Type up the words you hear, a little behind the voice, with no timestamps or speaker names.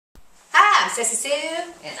Sissy Sue.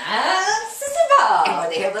 And I'm Sissy Bob. And we're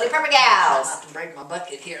the Hillbilly Pepper Gals. I'm not to break my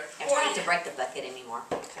bucket here. I'm trying not to break the bucket anymore.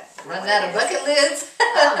 Okay. Running out of bucket lids.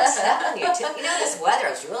 I'm telling you, too. You know, this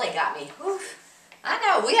weather has really got me. Whew. I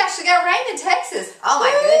know. We actually got rain in Texas. Oh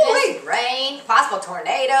my goodness. Rain, possible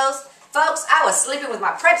tornadoes. Folks, I was sleeping with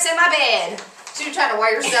my preps in my bed. So you're trying to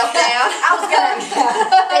wear yourself down? I was gonna.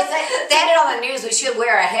 They had it on the news. We should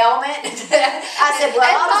wear a helmet. I said, well,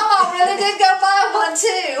 and Mama really did go buy one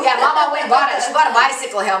too. Yeah, Mama went and bought it. She bought a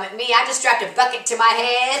bicycle helmet. Me, I just strapped a bucket to my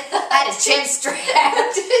head. I had a chin strap.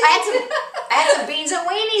 I had some beans and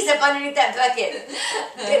weenies up underneath that bucket.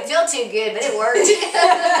 Didn't feel too good, but it worked.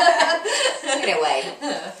 Anyway,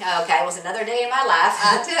 okay, it was another day in my life.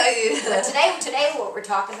 I tell you. But today, what we're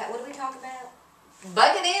talking about? What do we talk about?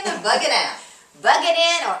 Bugging in or bugging out? Bugging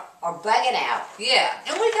in or bugging out. Yeah,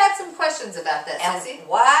 and we've had some questions about that, Sissy.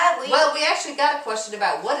 Why? Well, we actually got a question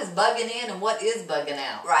about what is bugging in and what is bugging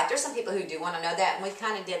out. Right, there's some people who do want to know that, and we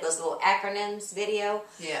kind of did those little acronyms video.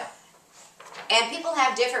 Yeah. And people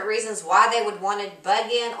have different reasons why they would want to bug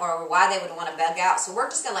in or why they would want to bug out. So we're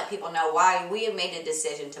just going to let people know why we have made a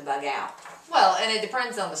decision to bug out. Well, and it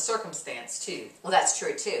depends on the circumstance, too. Well, that's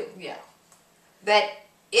true, too. Yeah. But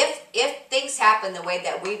if things happen the way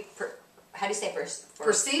that we... how do you say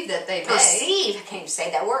perceive that they may. Perceive, I can't even say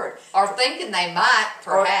that word. Or thinking they might,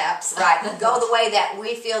 perhaps. Right, go the way that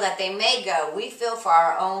we feel that they may go. We feel for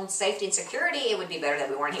our own safety and security, it would be better that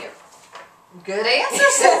we weren't here. Good answer,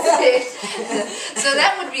 Sissy. So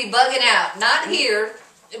that would be bugging out. Not here,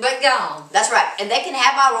 but gone. That's right. And they can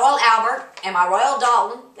have my Royal Albert and my Royal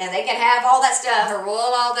Dalton, and they can have all that stuff. Her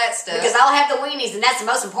Royal, all that stuff. Because I'll have the weenies, and that's the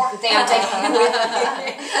most important thing I'm taking with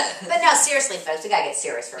me. But no, seriously, folks, we got to get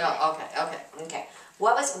serious for a minute. Oh, okay. Okay.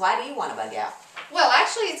 Why do you want to bug out? Well,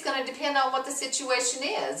 actually, it's going to depend on what the situation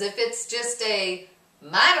is. If it's just a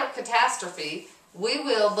minor catastrophe, we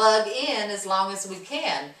will bug in as long as we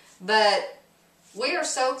can. But we are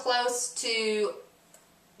so close to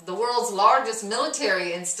the world's largest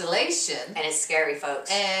military installation. And it's scary,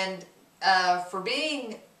 folks. And for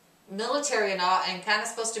being military and all, and kind of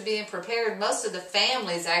supposed to be prepared, most of the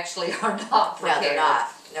families actually are not prepared. No, they're not.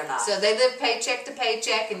 They're not. So they live paycheck to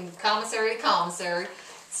paycheck and commissary to commissary.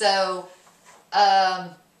 So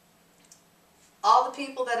all the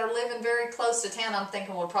people that are living very close to town, I'm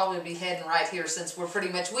thinking will probably be heading right here, since we're pretty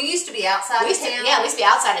much, we used to be outside of town. Yeah, we used to be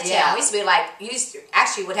outside of town. Yeah. We used to be like,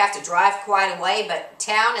 actually would have to drive quite a way, but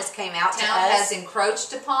town has came out to us. Town has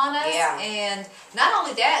encroached upon us. Yeah. And not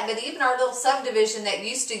only that, but even our little subdivision that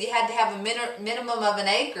used to, you had to have a minimum of an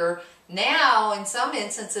acre, now in some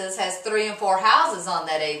instances has 3 and 4 houses on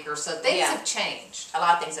that acre. So things have changed. A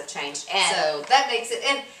lot of things have changed. And so that makes it,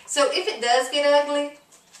 and so if it does get ugly,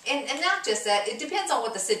 and not just that, it depends on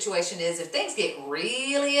what the situation is. If things get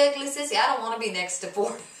really ugly, Sissy, I don't want to be next to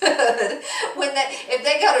Fort Hood. If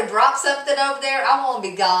they go to drop something over there, I want to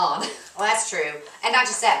be gone. Well, that's true. And not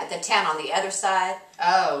just that, but the town on the other side.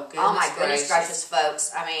 Oh, goodness Oh, my goodness gracious,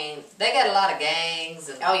 folks. I mean... they got a lot of gangs.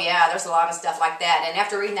 And oh, yeah, there's a lot of stuff like that. And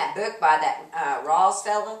after reading that book by that WROL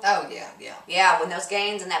fella... oh, yeah. Yeah, when those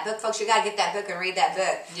gangs and that book, folks, you got to get that book and read that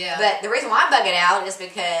book. Yeah. But the reason why I'm bugging out is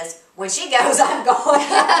because when she goes, I'm going.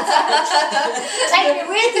 Take me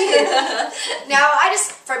with you. No,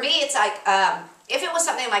 for me, it's like... if it was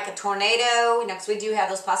something like a tornado, because we do have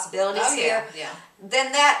those possibilities here,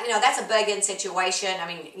 then that's a bug-in situation. I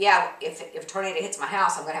mean, yeah, if a tornado hits my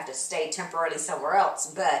house, I'm going to have to stay temporarily somewhere else.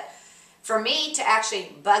 But for me to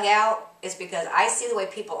actually bug out is because I see the way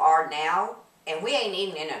people are now, and we ain't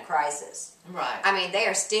even in a crisis. Right. I mean, they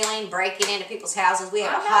are stealing, breaking into people's houses. We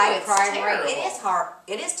have a know, high it's crime terrible. rate.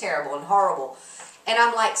 It is terrible and horrible. And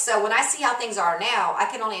I'm like, so when I see how things are now, I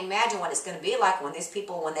can only imagine what it's going to be like when these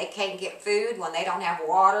people, when they can't get food, when they don't have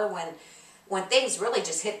water, when things really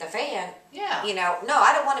just hit the fan. Yeah. No,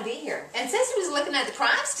 I don't want to be here. And Sissy was looking at the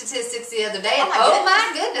crime statistics the other day, and Oh,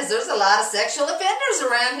 my goodness, there's a lot of sexual offenders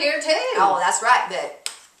around here, too. Oh, that's right, but...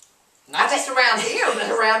 not just around here,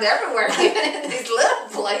 but around everywhere, even in these little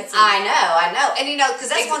places. I know. And because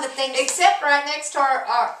that's one of the things... Except right next to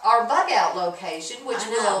our bug-out location, which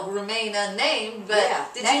will remain unnamed, but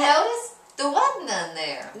did you notice? There wasn't none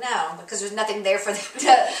there. No, because there's nothing there for them to...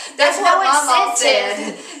 That's there's what no my mom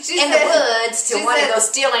incentive said. in the woods to want to go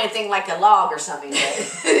steal anything like a log or something.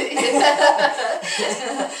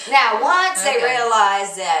 Now, once they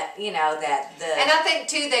realize that, that the... And I think,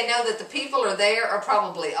 too, they know that the people are there are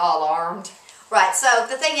probably all armed. Right, so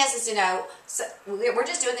the thing is so we're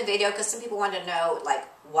just doing the video because some people wanted to know, like,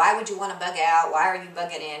 why would you want to bug out? Why are you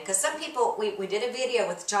bugging in? Because some people, we did a video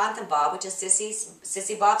with Jonathan Bob, which is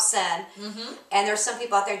Sissy Bob's son, and there's some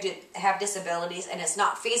people out there who have disabilities, and it's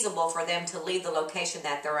not feasible for them to leave the location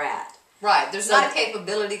that they're at. Right. There's not a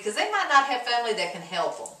capability because they might not have family that can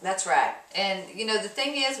help them. That's right. And you know the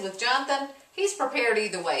thing is with Jonathan, he's prepared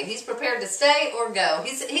either way. He's prepared to stay or go.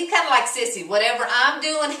 He's kind of like Sissy. Whatever I'm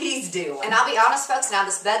doing, he's doing. And I'll be honest, folks. Now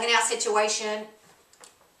this bugging out situation,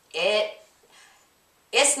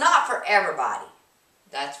 it's not for everybody.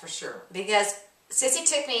 That's for sure. Because Sissy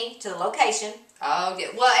took me to the location. Oh yeah.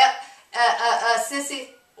 Well, Sissy,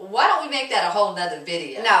 why don't we make that a whole nother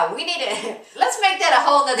video? No, we need to. Let's make that a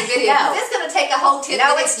whole nother video. No. It's going to take a whole 10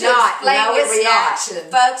 No, minutes it's to not. explain No, your it's reaction.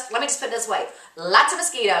 not. Folks, let me just put it this way. Lots of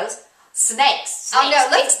mosquitoes, snakes, Oh, no,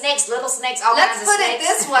 big snakes, little snakes, all Let's kinds of put snakes. it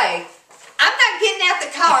this way. I'm not getting out the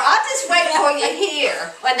car. I'll just wait for you here.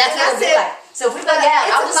 Well, that's what it'll be like. So if we bug out,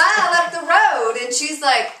 it's a mile up the road, and she's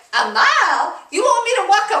like, a mile? You want me to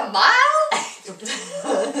walk a mile?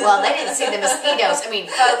 Well, they didn't see the mosquitoes. I mean,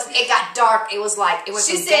 folks, it got dark. It was like, it was.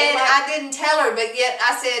 She said, I didn't tell her, but yet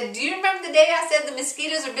I said, do you remember the day I said the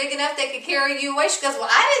mosquitoes are big enough they could carry you away? She goes, well,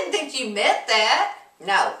 I didn't think you meant that.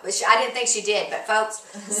 No, but I didn't think she did. But folks,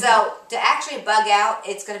 so to actually bug out,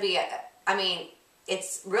 it's going to be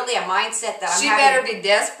it's really a mindset that she better be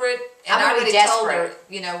desperate. And I already told her,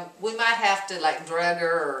 we might have to like drug her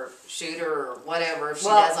or shoot her or whatever if she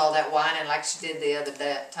does all that whining like she did the other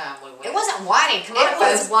time we went. It wasn't whining. Come on, it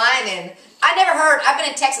was whining. I've been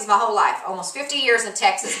in Texas my whole life, almost 50 years in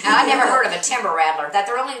Texas, and I never heard of a timber rattler, that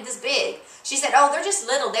they're only this big. She said, oh, they're just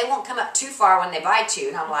little. They won't come up too far when they bite you.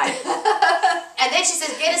 And I'm like, and then she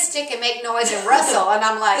says, get a stick and make noise and rustle. And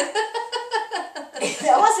I'm like,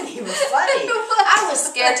 that wasn't even funny. I was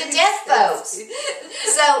scared to death, folks.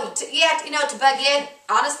 So, to bug in,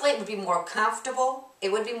 honestly, it would be more comfortable.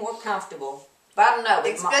 It would be more comfortable. But I don't know.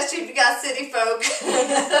 Especially if you got city folk.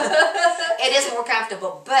 It is more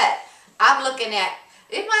comfortable. But I'm looking at,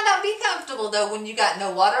 it might not be comfortable, though, when you got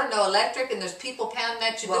no water, no electric, and there's people pounding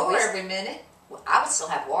at your door every minute. Well, I would still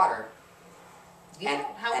have water.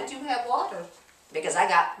 How would you have water? Because I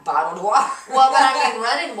got bottled water. Well, but I mean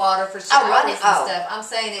running water for showers and stuff. I'm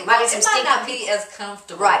saying it might not be as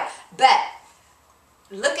comfortable. Right. But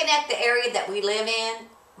looking at the area that we live in,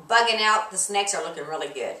 bugging out, the snakes are looking really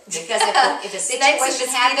good. Because if a situation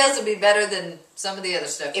happens, would be better than some of the other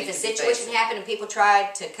stuff. If a situation happened and people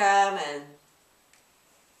tried to come and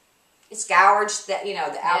scourge that, the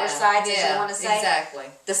outer sides, as you want to say. Exactly.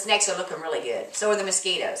 The snakes are looking really good. So are the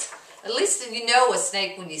mosquitoes. At least you know a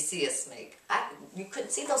snake when you see a snake. You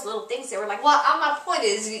couldn't see those little things. They were like... Well, my point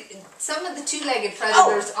is, some of the two-legged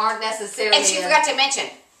predators aren't necessarily... And she forgot to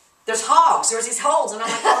mention, there's hogs. There's these holes. And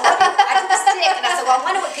I'm like, well, I took a stick. And I said, well, I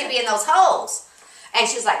wonder what could be in those holes. And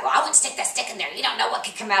she was like, well, I wouldn't stick that stick in there. You don't know what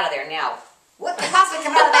could come out of there now. What could possibly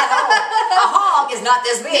come out of that hole? A hog is not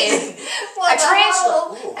this big. Well, a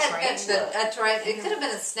tarantula. It could have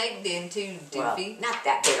been a snake den too, doofy. Well, not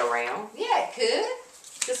that big around. Yeah, it could.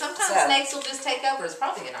 Because sometimes snakes will just take over. It's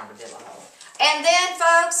probably an armadillo hole. And then,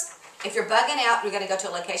 folks, if you're bugging out, you're going to go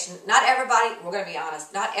to a location. Not everybody, we're going to be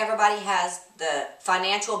honest, not everybody has the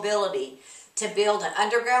financial ability to build an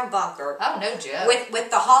underground bunker. Oh, no joke.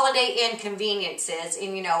 With the Holiday Inn conveniences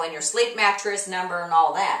and, and your sleep mattress number and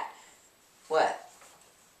all that. What?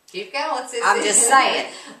 Keep going, Sissy. I'm just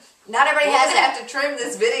saying. Not everybody has that. We're going to have to trim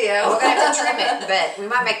this video. We're going to have to trim it, but we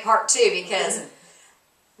might make part 2 because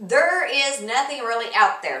there is nothing really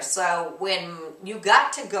out there. So when you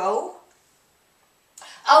got to go...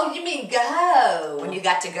 Oh, you mean go. When you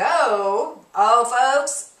got to go, oh,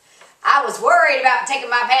 folks, I was worried about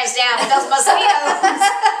taking my pants down with those mosquitoes.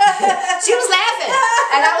 She was laughing.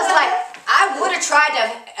 And I was like, I would have tried to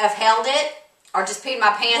have held it or just peed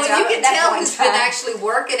my pants out. Well, you can tell who's been actually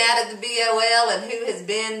working at the BOL and who has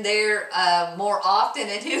been there more often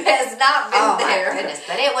and who has not been there. Oh, my goodness.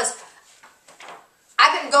 But it was,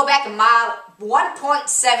 I couldn't go back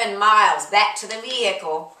 1.7 miles back to the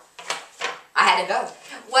vehicle. I had to go.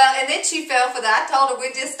 Well, and then she fell for that. I told her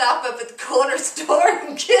we'd just stop up at the corner store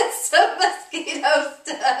and get some mosquito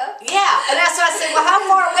stuff. Yeah, and that's why I said, well, how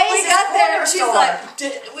far away is this corner store?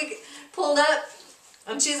 She's like, we pulled up,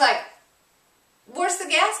 and she's like, where's the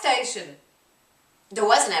gas station? There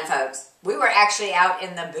wasn't any, folks. We were actually out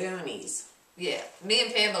in the boonies. Yeah, me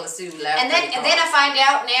and Pamela Sue left. And then I find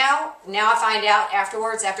out now I find out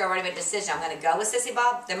afterwards, after I already made a decision, I'm going to go with Sissy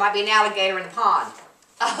Bob. There might be an alligator in the pond.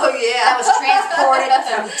 Oh, yeah. That was transported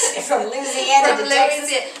from Louisiana to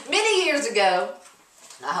Texas. Many years ago.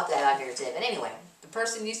 I hope that alligator's dead. But anyway. The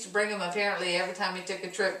person used to bring him apparently every time he took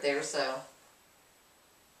a trip there, so.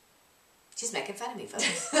 She's making fun of me,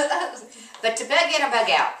 folks. But to bug in or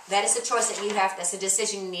bug out, that is a choice that you have, that's a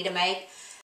decision you need to make.